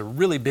status is a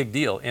really big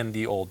deal in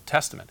the Old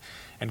Testament.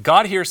 And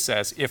God here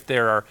says if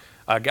there are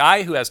a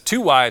guy who has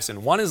two wives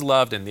and one is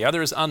loved and the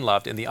other is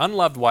unloved, and the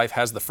unloved wife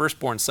has the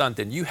firstborn son,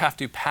 then you have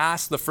to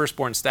pass the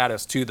firstborn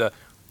status to the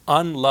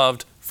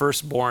unloved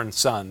firstborn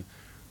son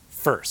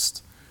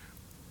first.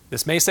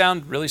 This may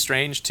sound really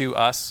strange to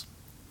us,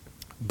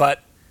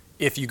 but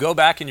if you go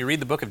back and you read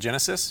the book of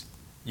Genesis,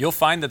 you'll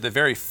find that the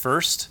very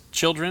first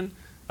children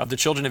of the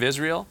children of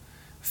Israel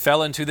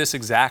fell into this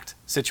exact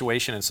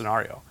situation and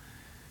scenario.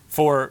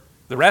 For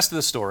the rest of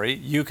the story,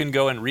 you can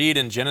go and read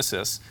in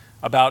Genesis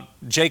about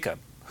Jacob,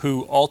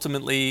 who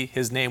ultimately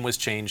his name was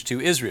changed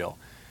to Israel.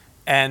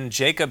 And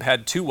Jacob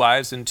had 2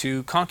 wives and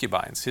 2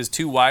 concubines. His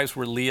 2 wives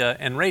were Leah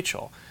and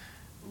Rachel.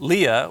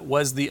 Leah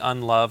was the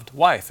unloved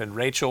wife, and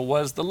Rachel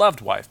was the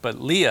loved wife. But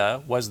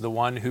Leah was the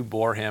one who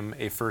bore him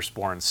a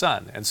firstborn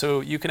son. And so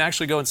you can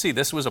actually go and see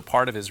this was a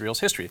part of Israel's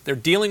history. They're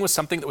dealing with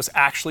something that was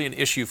actually an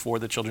issue for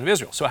the children of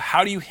Israel. So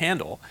how do you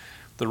handle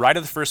the right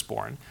of the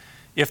firstborn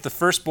if the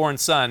firstborn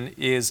son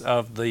is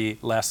of the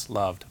less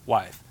loved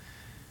wife?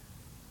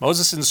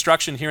 Moses'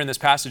 instruction here in this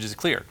passage is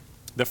clear.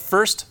 The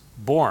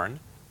firstborn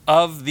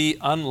of the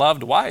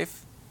unloved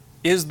wife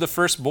is the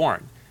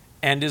firstborn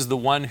and is the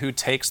one who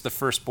takes the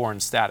firstborn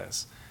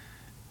status.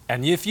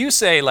 And if you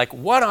say, like,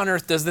 what on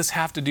earth does this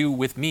have to do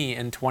with me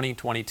in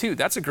 2022?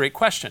 That's a great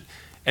question.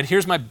 And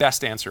here's my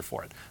best answer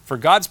for it. For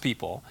God's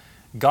people,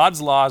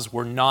 God's laws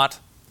were not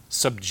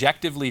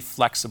subjectively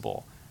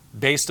flexible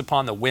based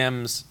upon the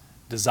whims,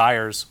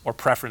 desires, or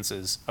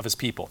preferences of his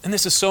people. And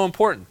this is so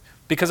important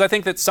because I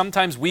think that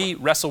sometimes we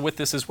wrestle with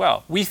this as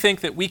well. We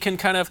think that we can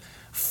kind of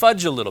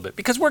fudge a little bit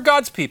because we're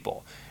God's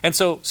people. And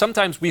so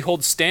sometimes we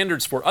hold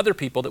standards for other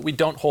people that we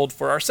don't hold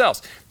for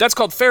ourselves. That's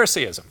called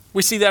Pharisaism.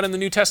 We see that in the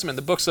New Testament,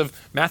 the books of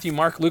Matthew,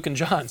 Mark, Luke, and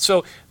John.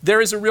 So there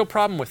is a real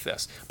problem with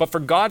this. But for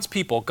God's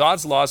people,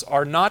 God's laws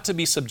are not to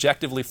be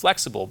subjectively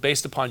flexible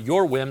based upon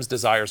your whims,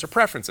 desires, or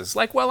preferences.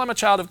 Like, well, I'm a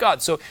child of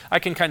God, so I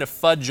can kind of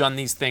fudge on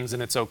these things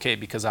and it's okay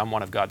because I'm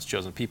one of God's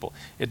chosen people.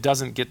 It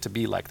doesn't get to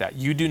be like that.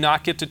 You do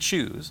not get to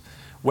choose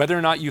whether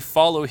or not you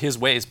follow his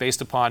ways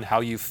based upon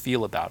how you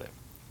feel about it.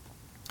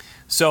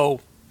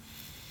 So,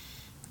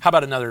 how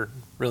about another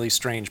really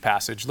strange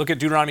passage? Look at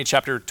Deuteronomy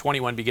chapter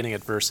 21, beginning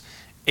at verse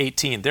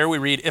 18. There we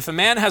read, "If a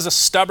man has a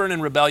stubborn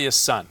and rebellious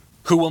son,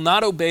 who will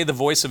not obey the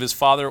voice of his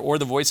father or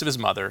the voice of his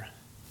mother,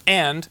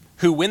 and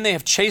who, when they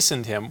have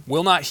chastened him,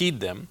 will not heed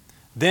them,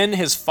 then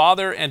his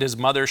father and his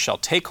mother shall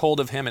take hold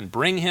of him and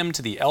bring him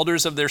to the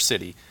elders of their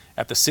city,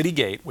 at the city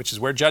gate," which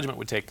is where judgment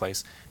would take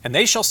place, "and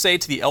they shall say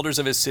to the elders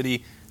of his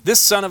city, This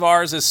son of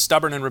ours is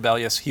stubborn and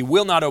rebellious. He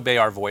will not obey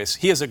our voice.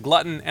 He is a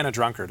glutton and a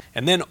drunkard.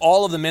 And then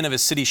all of the men of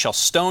his city shall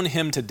stone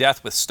him to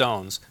death with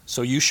stones.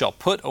 So you shall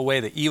put away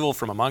the evil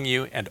from among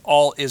you, and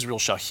all Israel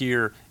shall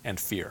hear and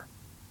fear."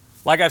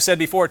 Like I've said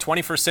before,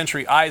 21st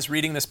century eyes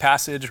reading this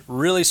passage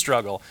really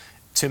struggle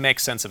to make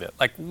sense of it.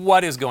 Like,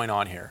 what is going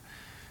on here?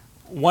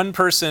 One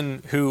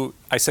person who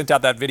I sent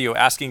out that video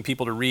asking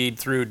people to read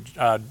through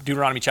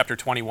Deuteronomy chapter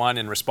 21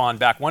 and respond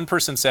back, one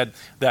person said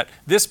that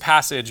this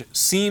passage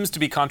seems to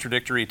be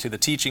contradictory to the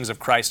teachings of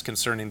Christ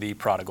concerning the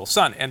prodigal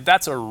son. And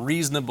that's a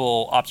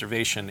reasonable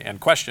observation and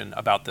question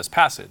about this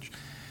passage.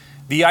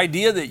 The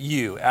idea that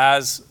you,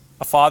 as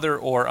a father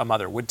or a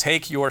mother, would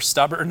take your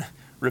stubborn,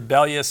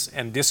 rebellious,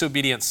 and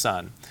disobedient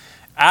son,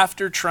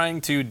 after trying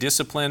to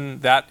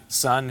discipline that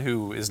son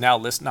who is now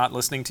not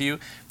listening to you,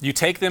 you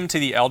take them to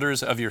the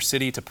elders of your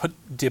city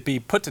to be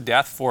put to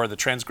death for the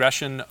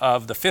transgression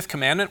of the 5th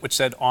commandment, which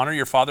said, honor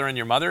your father and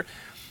your mother.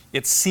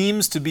 It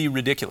seems to be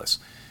ridiculous.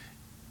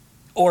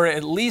 Or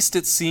at least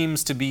it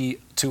seems to be,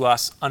 to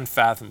us,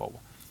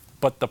 unfathomable.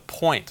 But the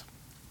point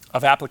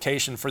of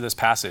application for this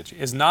passage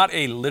is not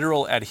a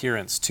literal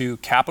adherence to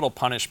capital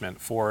punishment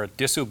for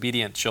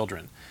disobedient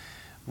children.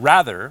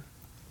 Rather,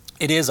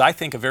 it is, I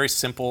think, a very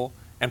simple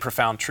and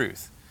profound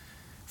truth.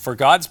 For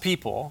God's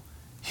people,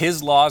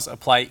 his laws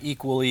apply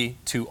equally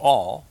to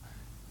all,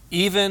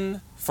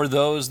 even for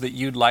those that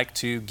you'd like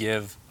to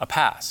give a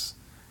pass.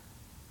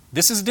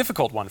 This is a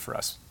difficult one for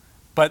us,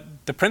 but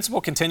the principle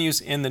continues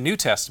in the New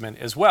Testament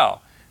as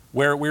well,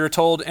 where we are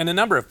told in a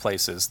number of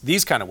places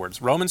these kind of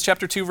words. Romans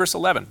chapter 2, verse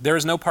 11, there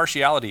is no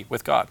partiality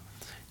with God.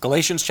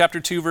 Galatians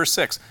chapter 2, verse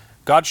 6,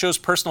 God shows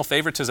personal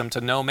favoritism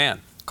to no man.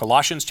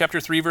 Colossians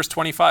chapter 3, verse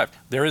 25,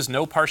 there is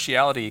no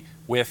partiality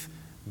with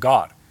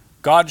God.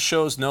 God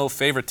shows no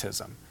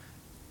favoritism.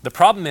 The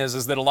problem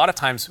is that a lot of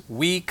times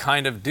we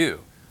kind of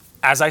do.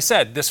 As I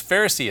said, this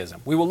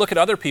Phariseeism. We will look at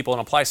other people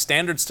and apply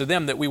standards to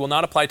them that we will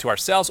not apply to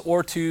ourselves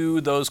or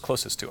to those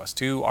closest to us,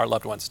 to our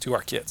loved ones, to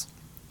our kids.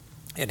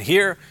 And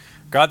here,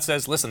 God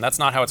says, listen, that's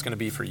not how it's going to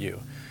be for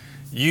you.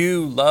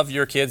 You love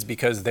your kids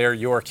because they're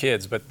your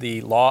kids, but the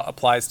law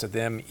applies to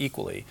them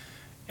equally.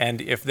 And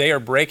if they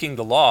are breaking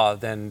the law,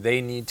 then they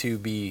need to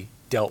be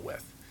dealt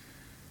with.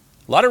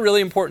 A lot of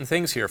really important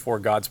things here for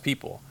God's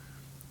people.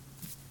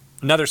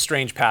 Another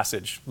strange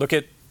passage. Look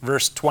at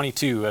verse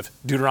 22 of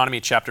Deuteronomy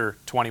chapter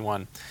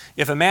 21.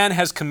 If a man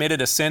has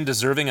committed a sin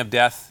deserving of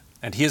death,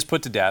 and he is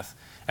put to death,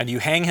 and you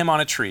hang him on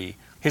a tree,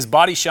 his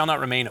body shall not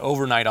remain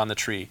overnight on the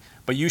tree,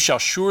 but you shall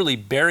surely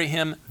bury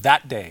him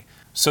that day,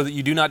 so that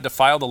you do not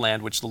defile the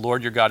land which the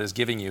Lord your God is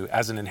giving you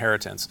as an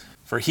inheritance.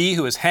 For he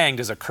who is hanged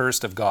is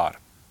accursed of God.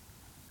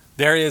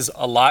 There is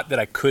a lot that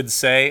I could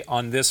say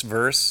on this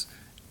verse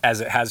as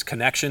it has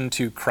connection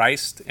to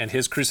Christ and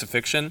his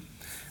crucifixion,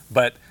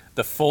 but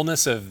the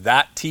fullness of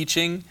that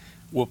teaching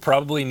will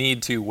probably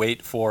need to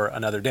wait for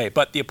another day.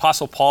 But the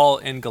Apostle Paul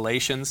in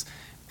Galatians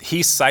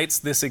he cites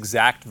this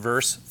exact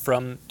verse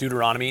from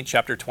Deuteronomy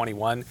chapter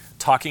 21,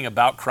 talking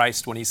about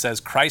Christ when he says,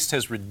 Christ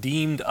has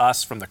redeemed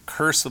us from the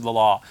curse of the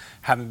law,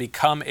 having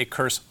become a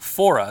curse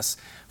for us.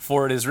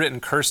 For it is written,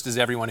 cursed is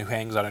everyone who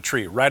hangs on a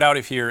tree. Right out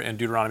of here in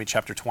Deuteronomy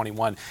chapter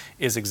 21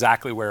 is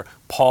exactly where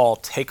Paul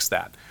takes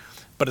that.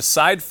 But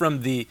aside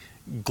from the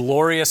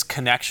glorious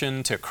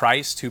connection to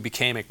Christ who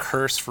became a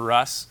curse for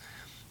us,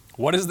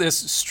 what does this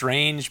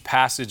strange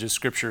passage of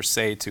Scripture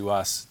say to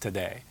us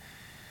today?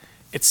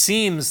 It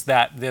seems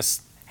that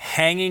this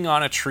hanging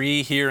on a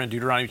tree here in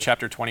Deuteronomy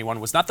chapter 21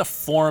 was not the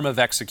form of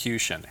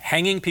execution.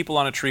 Hanging people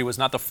on a tree was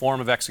not the form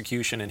of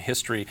execution in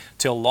history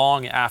till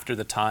long after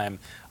the time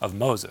of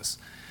Moses.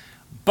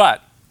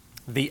 But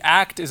the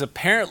act is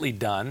apparently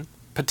done,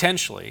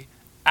 potentially,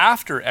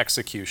 after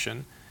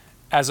execution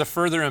as a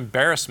further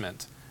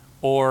embarrassment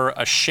or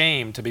a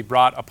shame to be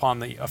brought upon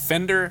the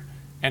offender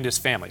and his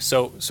family.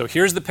 So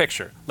here's the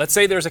picture. Let's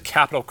say there's a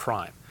capital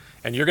crime,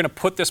 and you're going to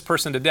put this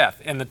person to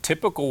death. And the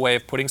typical way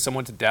of putting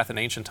someone to death in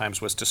ancient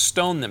times was to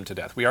stone them to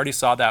death. We already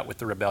saw that with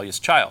the rebellious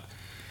child.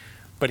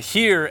 But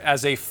here,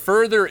 as a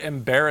further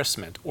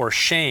embarrassment or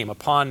shame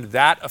upon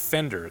that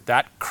offender,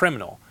 that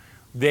criminal,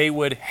 they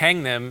would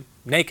hang them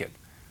naked.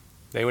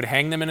 They would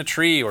hang them in a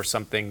tree or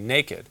something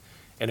naked.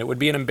 And it would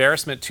be an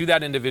embarrassment to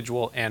that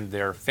individual and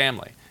their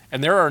family.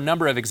 And there are a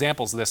number of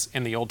examples of this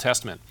in the Old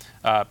Testament.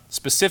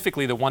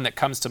 Specifically, the one that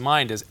comes to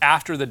mind is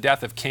after the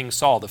death of King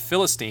Saul, the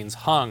Philistines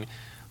hung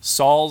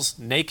Saul's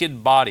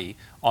naked body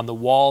on the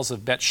walls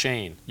of Bet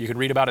Shean. You can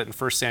read about it in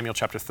 1 Samuel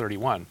chapter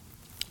 31.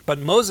 But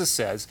Moses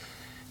says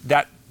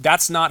that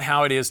that's not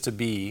how it is to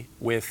be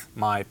with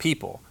my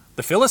people.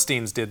 The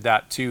Philistines did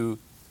that to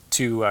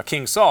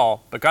King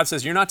Saul, but God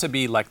says you're not to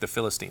be like the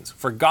Philistines.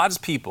 For God's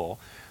people,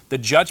 the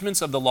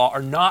judgments of the law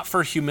are not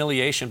for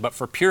humiliation, but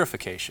for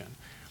purification.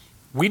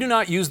 We do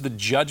not use the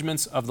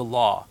judgments of the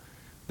law,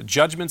 the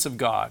judgments of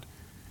God,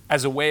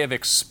 as a way of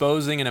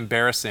exposing and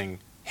embarrassing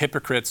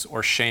hypocrites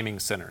or shaming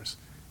sinners.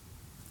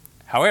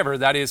 However,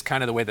 that is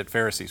kind of the way that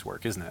Pharisees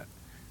work, isn't it?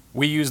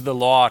 We use the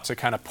law to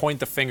kind of point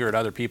the finger at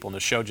other people and to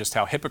show just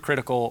how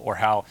hypocritical or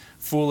how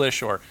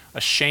foolish or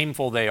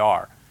shameful they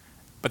are.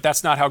 But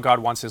that's not how God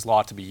wants his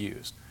law to be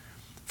used.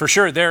 For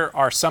sure, there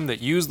are some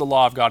that use the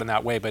law of God in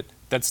that way, but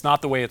that's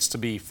not the way it's to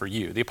be for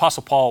you. The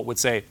Apostle Paul would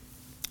say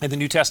in the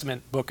New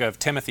Testament book of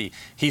Timothy,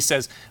 he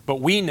says,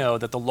 but we know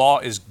that the law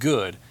is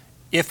good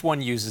if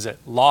one uses it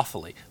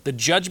lawfully. The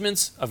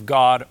judgments of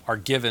God are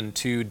given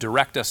to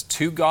direct us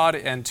to God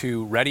and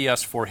to ready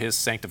us for his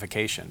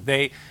sanctification.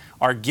 They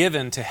are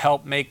given to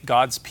help make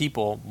God's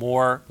people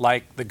more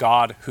like the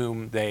God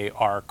whom they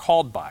are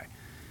called by.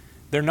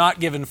 They're not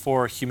given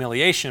for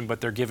humiliation,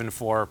 but they're given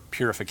for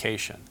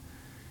purification.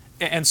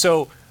 And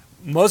so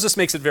Moses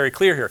makes it very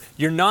clear here.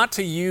 You're not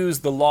to use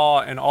the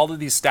law and all of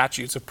these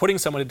statutes of putting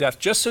someone to death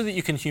just so that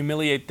you can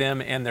humiliate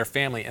them and their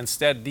family.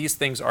 Instead, these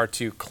things are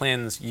to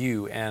cleanse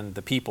you and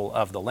the people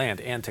of the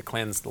land and to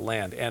cleanse the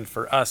land. And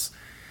for us,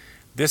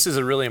 this is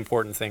a really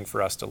important thing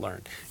for us to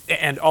learn.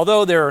 And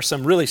although there are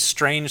some really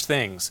strange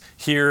things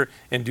here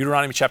in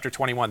Deuteronomy chapter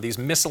 21, these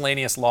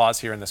miscellaneous laws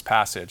here in this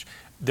passage,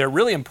 they're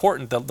really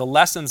important. The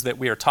lessons that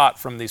we are taught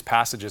from these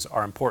passages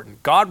are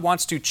important. God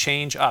wants to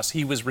change us.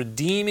 He was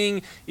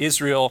redeeming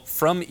Israel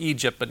from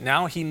Egypt, but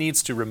now he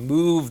needs to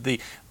remove the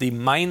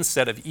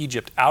mindset of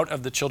Egypt out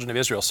of the children of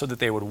Israel so that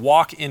they would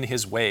walk in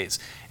his ways.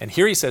 And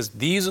here he says,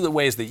 these are the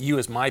ways that you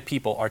as my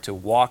people are to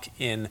walk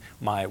in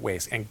my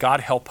ways. And God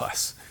help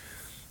us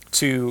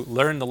to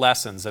learn the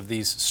lessons of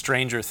these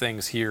stranger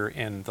things here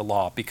in the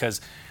law,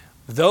 because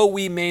though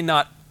we may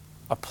not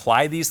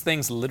apply these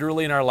things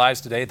literally in our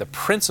lives today, the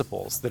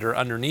principles that are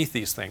underneath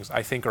these things,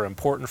 I think, are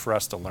important for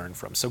us to learn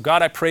from. So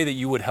God, I pray that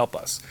you would help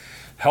us.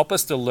 Help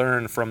us to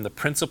learn from the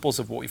principles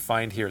of what we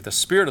find here, the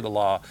spirit of the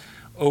law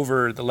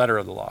over the letter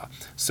of the law,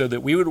 so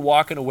that we would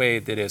walk in a way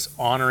that is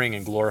honoring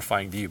and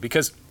glorifying to you.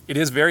 Because it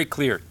is very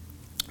clear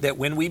that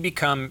when we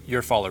become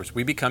your followers,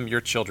 we become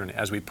your children,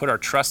 as we put our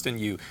trust in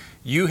you,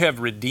 you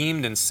have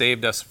redeemed and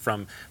saved us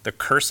from the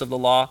curse of the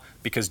law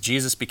because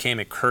Jesus became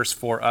a curse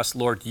for us.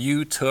 Lord,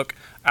 you took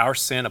our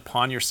sin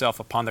upon yourself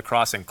upon the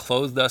cross and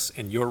clothed us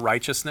in your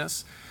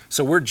righteousness.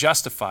 So we're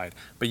justified,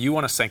 but you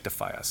want to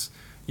sanctify us.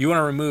 You want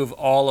to remove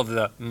all of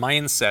the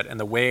mindset and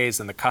the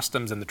ways and the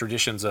customs and the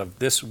traditions of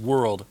this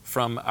world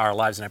from our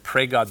lives. And I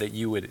pray, God, that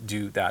you would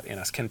do that in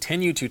us.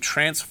 Continue to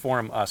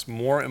transform us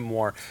more and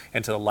more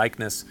into the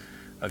likeness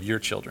of your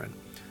children.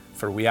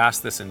 For we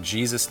ask this in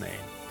Jesus' name,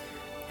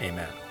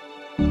 amen.